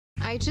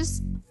I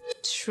just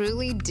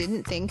truly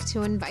didn't think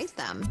to invite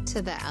them to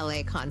the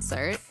LA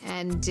concert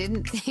and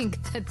didn't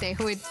think that they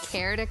would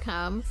care to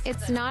come.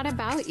 It's not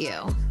about you.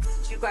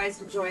 Did you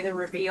guys enjoy the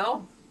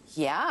reveal?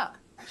 Yeah.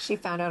 She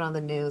found out on the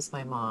news,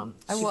 my mom.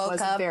 I She woke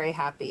wasn't up. very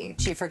happy.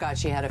 She forgot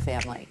she had a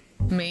family.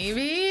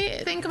 Maybe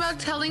think about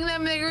telling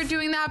them that you're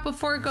doing that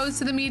before it goes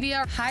to the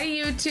media. Hi,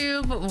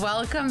 YouTube.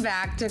 Welcome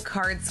back to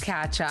Kards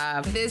Katch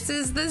Up. This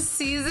is the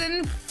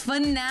season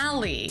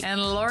finale.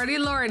 And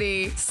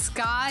lordy,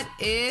 Scott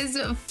is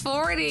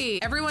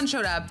 40. Everyone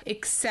showed up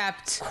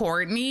except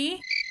Kourtney.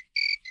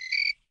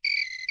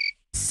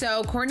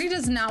 So Kourtney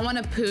does not want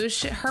to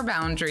push her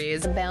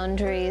boundaries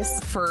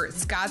for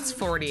Scott's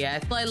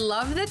 40th. I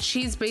love that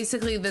she's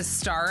basically the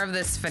star of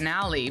this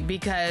finale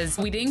because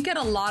we didn't get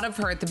a lot of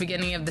her at the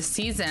beginning of the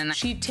season.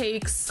 She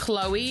takes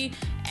Khloé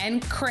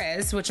and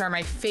Kris, which are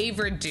my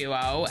favorite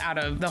duo out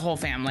of the whole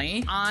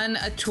family, on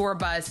a tour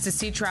bus to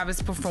see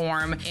Travis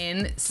perform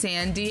in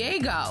San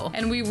Diego.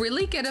 And we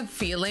really get a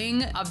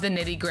feeling of the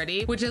nitty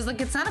gritty, which is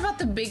like, it's not about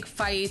the big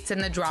fights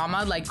and the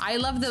drama. Like, I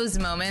love those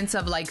moments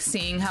of like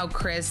seeing how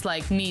Kris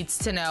like needs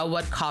to know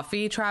what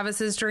coffee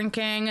Travis is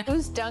drinking.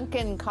 Who's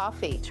Dunkin'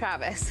 Coffee?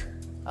 Travis.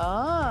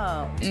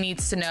 Oh.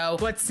 Needs to know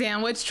what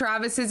sandwich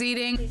Travis is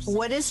eating.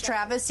 What is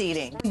Travis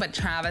eating? But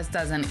Travis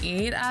doesn't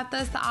eat at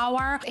this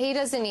hour. He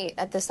doesn't eat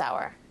at this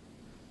hour.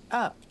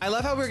 Oh. I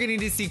love how we're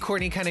getting to see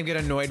Kourtney kind of get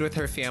annoyed with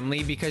her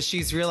family because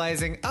she's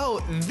realizing,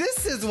 oh,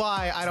 this is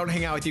why I don't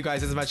hang out with you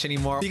guys as much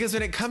anymore. Because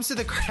when it comes to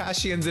the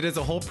Kardashians, it is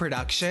a whole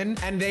production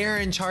and they are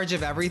in charge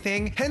of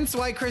everything. Hence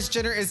why Kris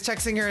Jenner is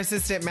texting her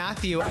assistant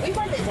Matthew. We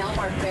were at the Del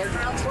Mar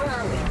Fairgrounds. Where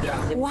are we?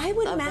 Yeah. Why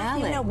would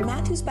Matthew know?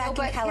 Matthew's back in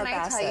Can I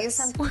Calabasas. tell you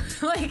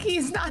something? Like,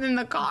 he's not in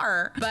the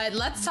car. But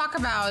let's talk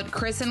about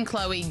Kris and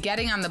Khloé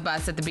getting on the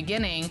bus at the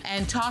beginning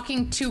and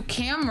talking to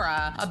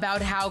camera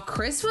about how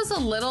Kris was a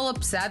little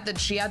upset that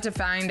she had to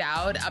find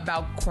out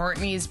about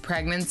Kourtney's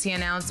pregnancy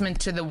announcement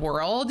to the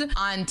world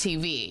on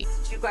TV.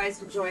 Did you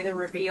guys enjoy the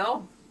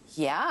reveal?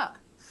 Yeah.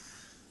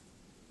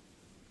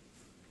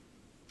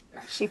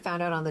 She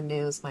found out on the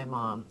news, my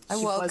mom. I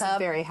She woke wasn't up.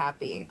 very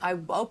happy. I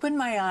opened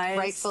my eyes.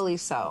 Rightfully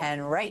so.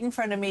 And right in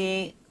front of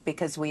me,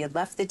 because we had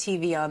left the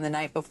TV on the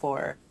night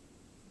before,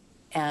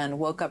 and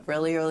woke up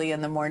really early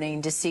in the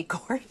morning to see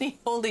Kourtney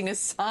holding a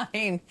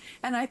sign.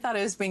 And I thought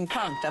I was being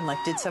punked. I'm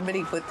like, did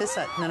somebody put this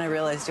up? And then I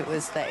realized it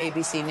was the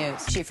ABC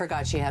News. She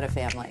forgot she had a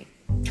family.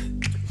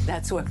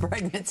 That's what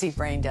pregnancy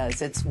brain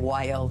does. It's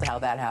wild how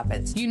that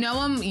happens. You know,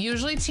 I'm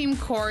usually Team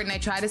Kourt, and I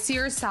try to see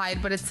her side,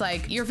 but it's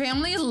like, your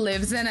family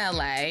lives in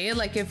LA.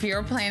 Like, if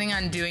you're planning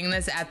on doing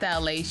this at the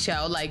LA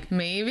show, like,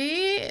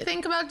 maybe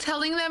think about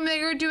telling them that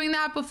you're doing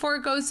that before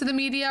it goes to the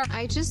media.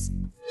 I just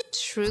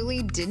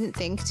truly didn't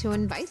think to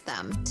invite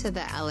them to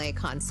the LA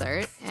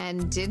concert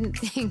and didn't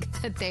think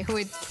that they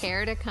would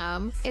care to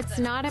come. It's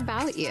not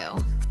about you.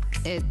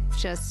 It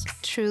just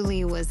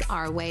truly was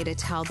our way to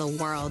tell the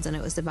world, and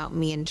it was about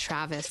me and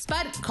Travis.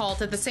 But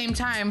Colt, at the same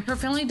time, her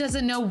family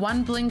doesn't know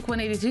one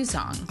Blink-182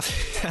 song.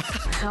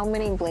 How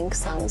many Blink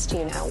songs do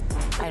you know?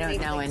 I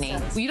don't know any.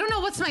 You don't know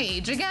What's My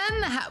Age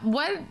Again?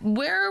 What?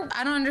 Where?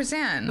 I don't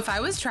understand. If I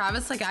was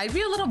Travis, like, I'd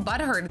be a little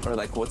butthurt. Or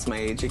like, what's my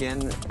age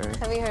again? Or...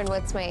 Have you heard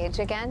What's My Age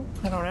Again?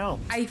 I don't know.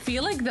 I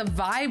feel like the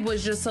vibe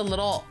was just a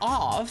little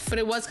off, but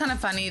it was kind of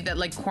funny that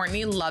like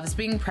Kourtney loves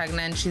being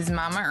pregnant. She's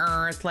Mama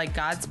Earth, like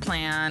God's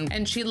plan,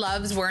 and she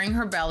loves wearing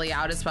her belly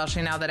out,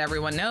 especially now that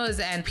everyone knows.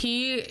 And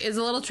P is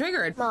a little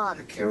triggered.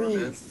 Mom,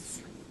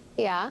 please.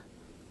 Yeah?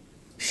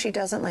 She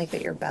doesn't like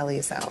that your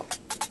belly's out.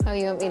 Oh,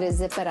 you want me to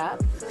zip it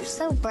up? You're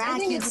so braggy. I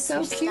think it's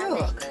so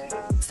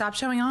cute. Stop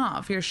showing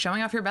off. You're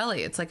showing off your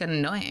belly. It's like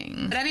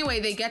annoying. But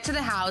anyway, they get to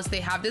the house. They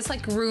have this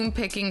like room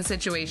picking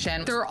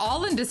situation. They're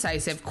all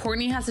indecisive.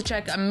 Kourtney has to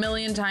check a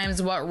million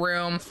times what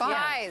room.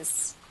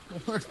 Guys,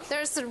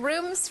 there's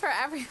rooms for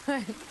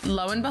everyone.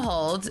 Lo and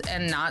behold,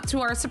 and not to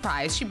our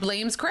surprise, she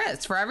blames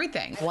Kris for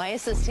everything. Why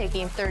is this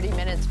taking 30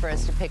 minutes for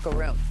us to pick a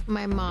room?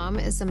 My mom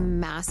is a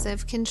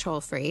massive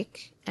control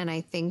freak, and I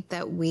think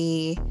that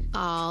we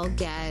all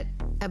get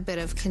a bit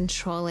of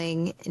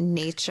controlling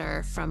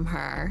nature from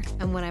her.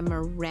 And when I'm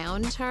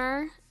around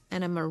her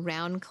and I'm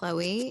around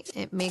Khloé,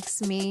 it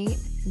makes me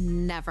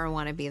never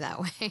want to be that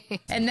way.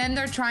 And then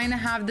they're trying to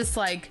have this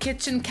like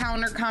kitchen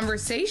counter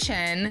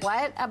conversation.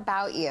 What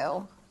about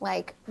you,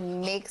 like,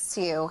 makes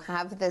you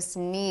have this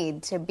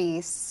need to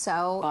be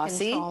so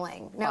Bossy?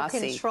 controlling? No,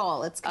 Bossy.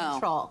 control. It's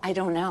control. I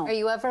don't know. Are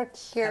you ever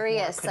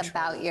curious control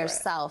about over it.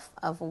 yourself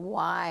of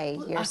why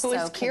you're I so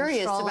was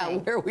curious controlling?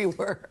 about where we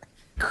were.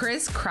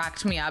 Kris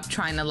cracked me up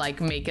trying to like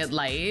make it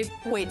light.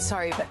 Wait,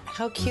 sorry, but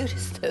how cute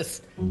is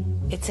this?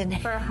 It's an...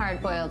 For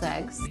hard-boiled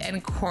eggs.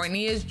 And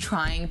Kourtney is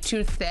trying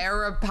to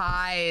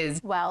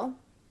therapize. Well,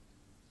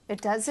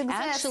 it does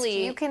exist.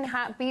 Actually- you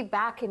can be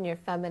back in your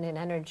feminine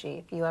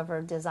energy if you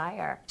ever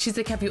desire. She's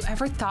like, have you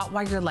ever thought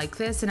why you're like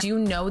this? And do you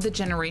know the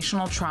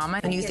generational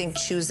trauma? And you think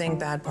choosing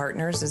bad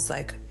partners is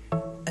like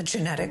a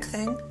genetic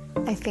thing?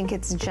 I think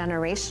it's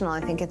generational.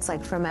 I think it's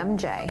like from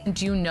MJ.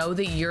 Do you know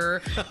that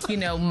your,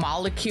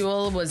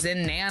 molecule was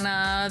in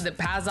Nana that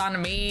passed on to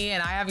me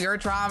and I have your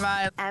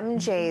trauma?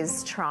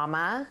 MJ's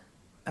trauma.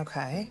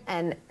 Okay.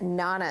 And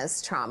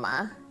Nana's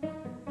trauma.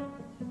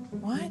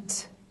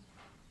 What?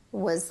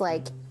 Was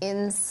like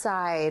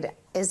inside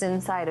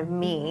of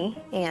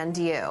me and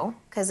you,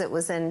 because it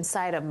was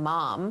inside of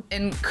Mom.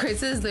 And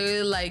Kris is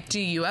literally like, do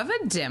you have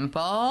a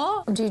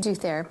dimple? Do you do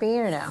therapy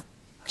or no?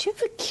 Do you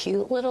have a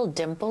cute little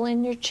dimple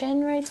in your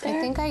chin right there?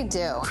 I think I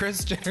do.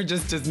 Kris Jenner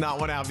just does not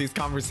want to have these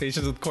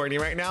conversations with Kourtney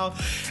right now.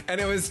 And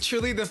it was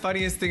truly the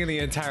funniest thing in the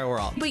entire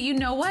world. But you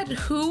know what?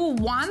 Who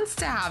wants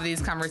to have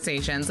these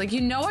conversations? Like, I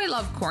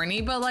love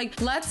Kourtney, but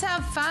let's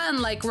have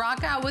fun. Like,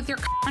 rock out with your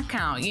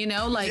account,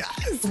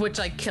 yes. Which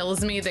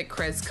kills me that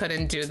Kris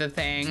couldn't do the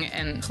thing.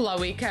 And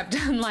Khloé kept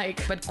on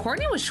but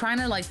Kourtney was trying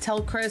to tell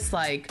Kris,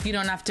 you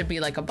don't have to be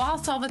a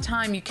boss all the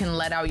time. You can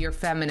let out your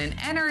feminine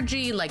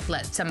energy, let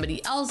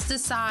somebody else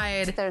decide.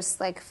 There's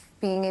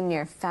being in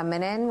your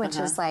feminine, which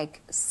is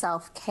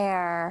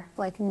self-care,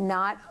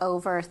 not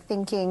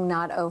overthinking,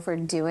 not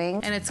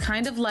overdoing. And it's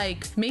kind of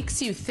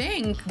makes you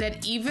think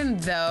that even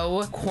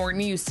though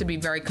Kourtney used to be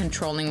very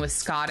controlling with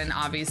Scott and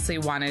obviously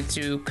wanted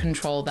to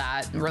control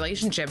that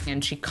relationship,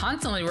 and she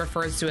constantly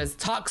refers to as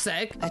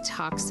toxic. A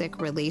toxic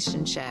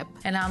relationship.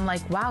 And I'm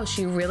like, wow,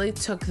 she really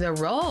took the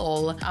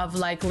role of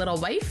little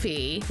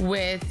wifey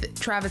with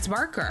Travis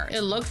Barker.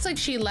 It looks like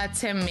she lets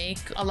him make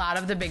a lot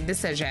of the big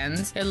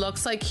decisions. It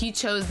looks like he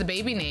chose the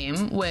baby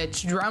name,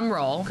 which, drum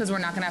roll, because we're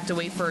not gonna have to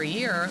wait for a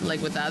year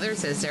with the other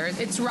sisters.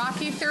 It's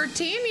Rocky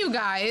 13, you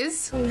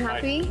guys. Are you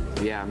happy?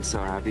 Yeah, I'm so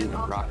happy.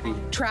 Rocky.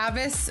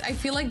 Travis, I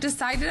feel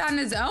decided on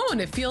his own.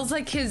 It feels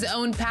like his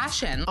own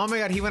passion. Oh my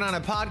God, he went on a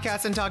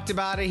podcast and talked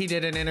about it. He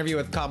did an interview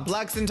with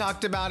Complex and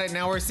talked about it.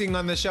 Now we're seeing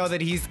on the show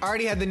that he's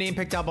already had the name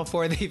picked out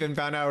before they even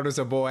found out it was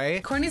a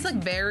boy. Kourtney's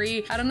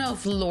very, I don't know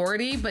if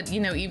lordy, but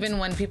even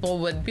when people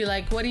would be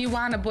like, what do you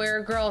want, a boy or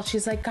a girl?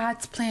 She's like,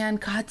 God's plan,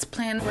 God's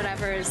plan.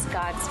 Whatever is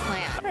God's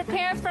plan.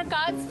 Prepare for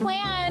God's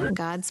plan.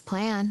 God's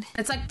plan.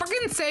 It's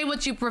fucking say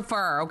what you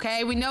prefer,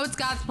 okay? We know it's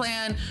God's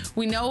plan.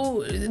 We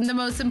know the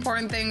most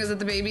important thing is that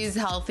the baby is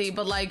healthy,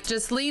 but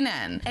just lean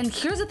in. And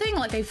here's the thing,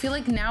 I feel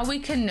now we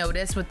can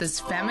notice with this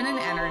feminine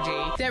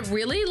energy that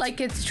really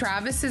it's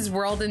Travis's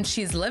world and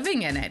she's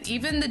living in it.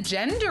 Even the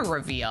gender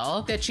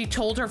reveal that she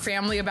told her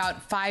family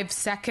about 5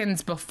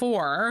 seconds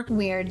before.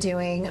 We are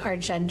doing our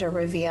gender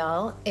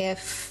reveal.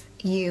 If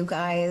you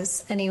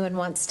guys, anyone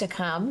wants to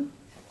come.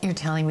 You're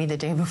telling me the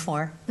day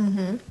before?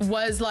 Mm-hmm.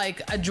 Was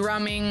a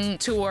drumming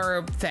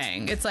tour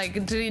thing. It's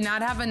did he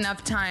not have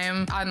enough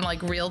time on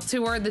real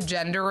tour? The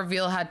gender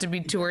reveal had to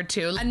be tour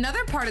too.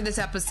 Another part of this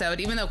episode,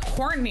 even though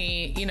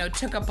Kourtney,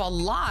 took up a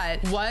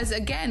lot, was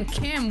again,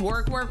 Kim,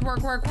 work.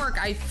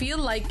 I feel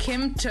like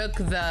Kim took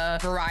the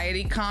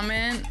variety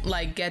comment,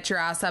 get your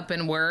ass up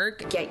and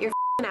work. Get your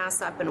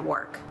ass up and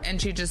work.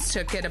 And she just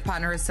took it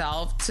upon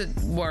herself to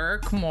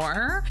work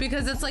more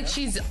because it's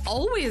she's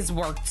always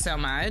worked so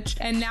much.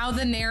 And now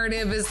the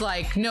narrative is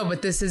no,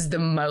 but this is the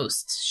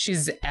most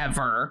she's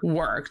ever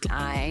worked.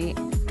 I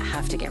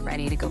have to get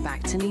ready to go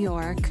back to New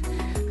York.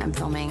 I'm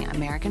filming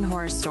American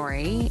Horror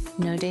Story.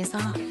 No days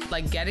off.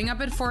 Getting up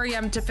at 4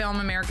 a.m. to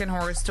film American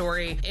Horror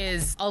Story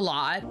is a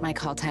lot. My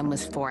call time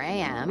was 4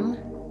 a.m.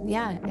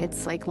 Yeah,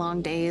 it's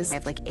long days. I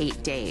have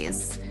 8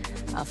 days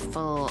of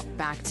full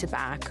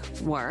back-to-back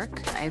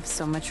work. I have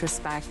so much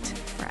respect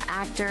for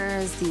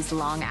actors. These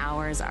long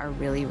hours are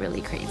really, really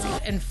crazy.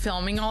 And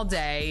filming all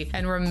day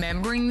and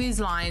remembering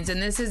these lines.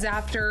 And this is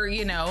after,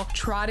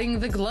 trotting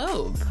the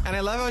globe. And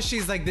I love how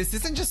she's this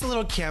isn't just a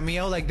little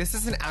cameo. This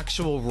is an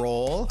actual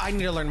role. I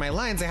need to learn my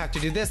lines. I have to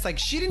do this.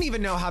 She didn't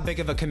even know how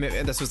big of a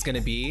commitment this was going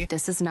to be.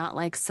 This is not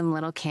some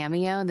little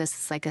cameo.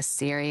 This is a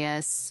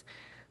serious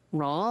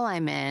role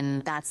I'm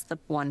in. That's the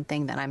one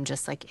thing that I'm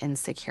just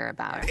insecure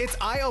about. It's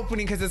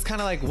eye-opening because it's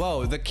kind of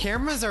whoa, the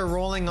cameras are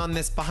rolling on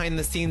this behind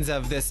the scenes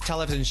of this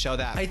television show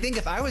that I think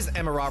if I was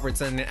Emma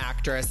Robertson, an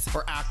actress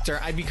or actor,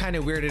 I'd be kind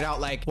of weirded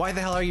out why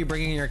the hell are you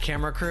bringing your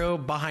camera crew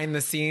behind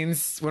the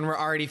scenes when we're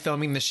already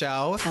filming the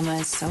show? Emma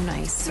is so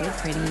nice, so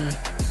pretty,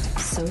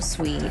 so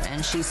sweet,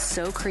 and she's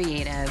so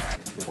creative.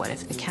 What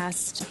if the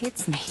cast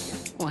hates me?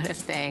 What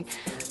if they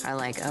are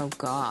oh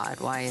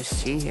God, why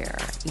is she here?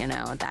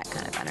 That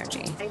kind of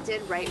energy. I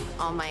did write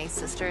all my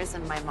sisters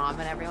and my mom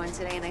and everyone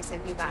today, and I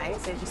said, you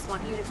guys, I just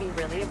want you to be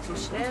really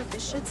appreciative.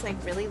 This shit's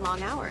really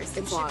long hours.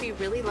 You should be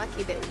really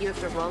lucky that you have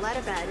to roll out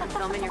of bed and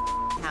film in your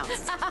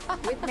house.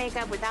 With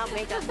makeup, without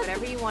makeup,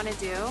 whatever you want to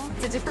do.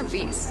 It's a different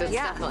beast. It's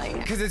definitely.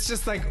 Because it's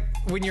just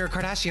when you're a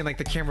Kardashian,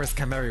 the cameras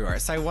come everywhere.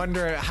 So I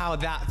wonder how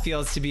that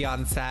feels to be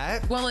on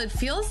set. Well, it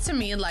feels to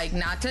me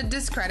not to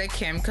discredit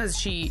Kim because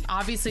she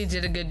obviously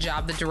did a good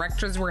job. The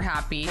directors were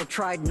happy. I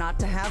tried not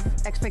to have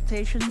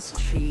expectations.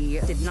 She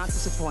did not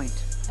disappoint.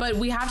 But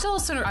we have to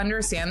also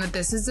understand that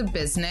this is a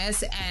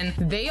business and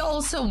they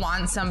also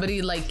want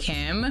somebody like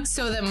Kim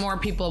so that more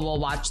people will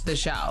watch the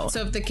show.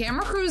 So if the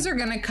camera crews are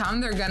gonna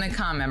come, they're gonna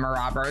come, Emma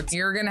Roberts.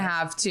 You're gonna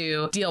have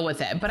to deal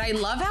with it. But I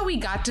love how we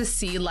got to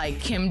see like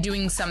Kim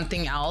doing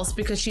something else,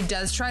 because she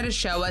does try to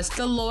show us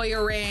the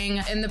lawyering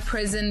and the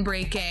prison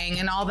breaking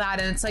and all that.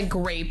 And it's like,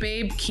 great,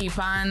 babe, keep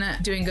on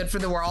doing good for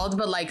the world,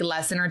 but like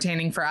less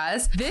entertaining for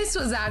us. This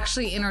was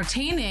actually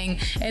entertaining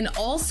and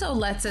also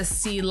lets us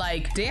see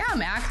like,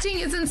 damn, acting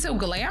isn't so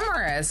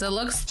glamorous. It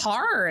losing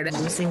hard.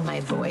 Losing my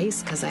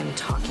voice because I'm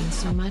talking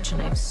so much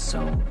and I have so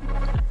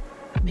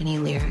many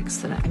lyrics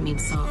that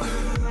song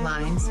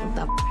lines. What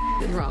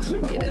the is wrong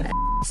with me?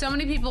 So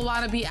many people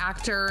want to be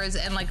actors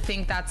and like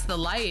think that's the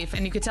life.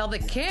 And you could tell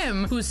that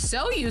Kim, who's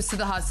so used to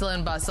the hustle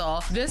and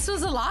bustle, this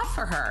was a lot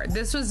for her.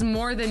 This was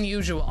more than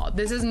usual.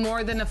 This is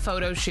more than a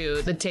photo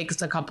shoot that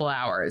takes a couple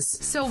hours.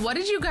 So what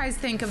did you guys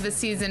think of the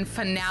season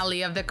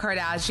finale of the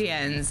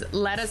Kardashians?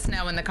 Let us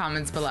know in the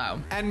comments below.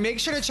 And make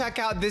sure to check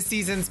out this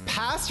season's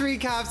past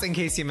recaps in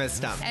case you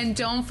missed them. And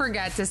don't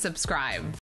forget to subscribe.